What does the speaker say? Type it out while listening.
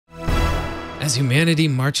As humanity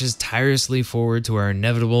marches tirelessly forward to our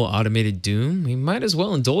inevitable automated doom, we might as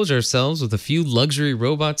well indulge ourselves with a few luxury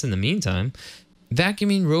robots in the meantime.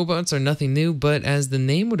 Vacuuming robots are nothing new, but as the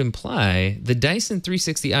name would imply, the Dyson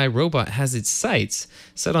 360i robot has its sights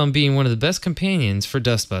set on being one of the best companions for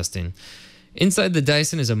dust busting. Inside the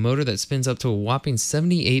Dyson is a motor that spins up to a whopping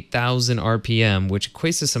 78,000 RPM, which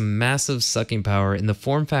equates to some massive sucking power in the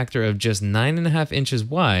form factor of just 9.5 inches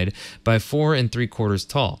wide by 4 3/4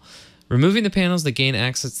 tall. Removing the panels that gain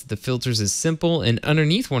access to the filters is simple, and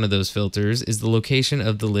underneath one of those filters is the location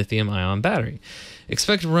of the lithium-ion battery.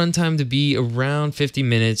 Expect runtime to be around 50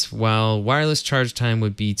 minutes, while wireless charge time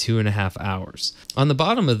would be 2.5 hours. On the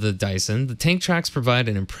bottom of the Dyson, the tank tracks provide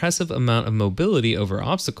an impressive amount of mobility over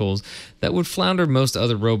obstacles that would flounder most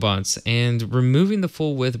other robots, and removing the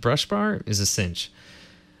full-width brush bar is a cinch.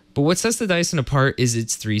 But what sets the Dyson apart is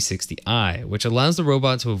its 360i, which allows the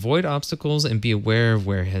robot to avoid obstacles and be aware of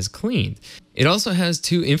where it has cleaned. It also has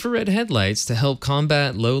 2 infrared headlights to help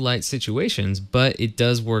combat low light situations, but it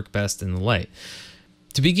does work best in the light.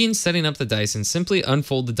 To begin setting up the Dyson, simply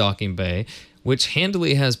unfold the docking bay, which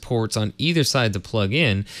handily has ports on either side to plug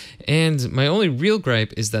in, and my only real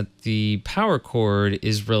gripe is that the power cord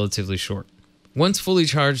is relatively short. Once fully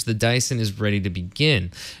charged, the Dyson is ready to begin.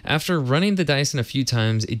 After running the Dyson a few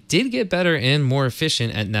times, it did get better and more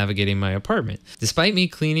efficient at navigating my apartment. Despite me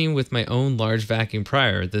cleaning with my own large vacuum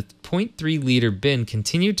prior, the 0.3-liter bin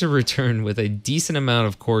continued to return with a decent amount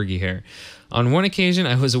of corgi hair. On one occasion,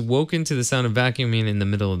 I was awoken to the sound of vacuuming in the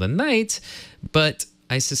middle of the night, but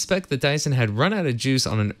I suspect the Dyson had run out of juice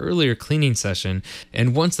on an earlier cleaning session,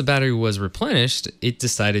 and once the battery was replenished, it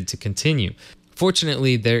decided to continue.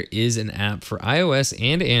 Fortunately, there is an app for iOS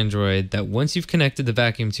and Android that once you've connected the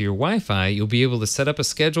vacuum to your Wi-Fi, you'll be able to set up a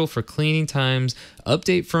schedule for cleaning times,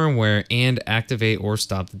 update firmware, and activate or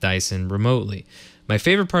stop the Dyson remotely. My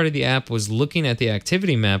favorite part of the app was looking at the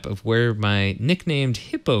activity map of where my nicknamed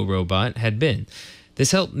Hippo robot had been.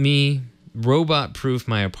 This helped me robot-proof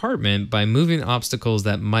my apartment by moving obstacles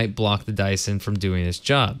that might block the Dyson from doing its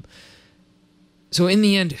job. So in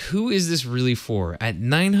the end, who is this really for? At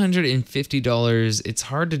 $950, it's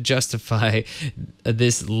hard to justify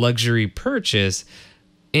this luxury purchase,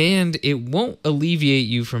 and it won't alleviate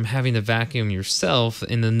you from having to vacuum yourself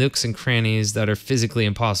in the nooks and crannies that are physically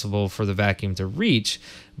impossible for the vacuum to reach.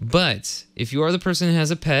 But if you are the person who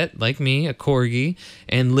has a pet, like me, a corgi,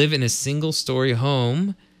 and live in a single-story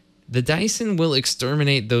home, the Dyson will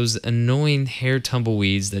exterminate those annoying hair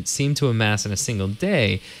tumbleweeds that seem to amass in a single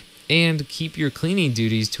day, and keep your cleaning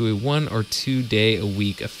duties to a 1 or 2 day a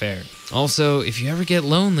week affair. Also, if you ever get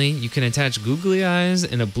lonely, you can attach googly eyes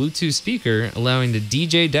and a Bluetooth speaker, allowing the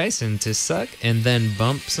DJ Dyson to suck and then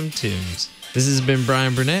bump some tunes. This has been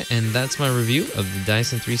Brian Burnett, and that's my review of the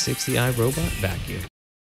Dyson 360i Robot Vacuum.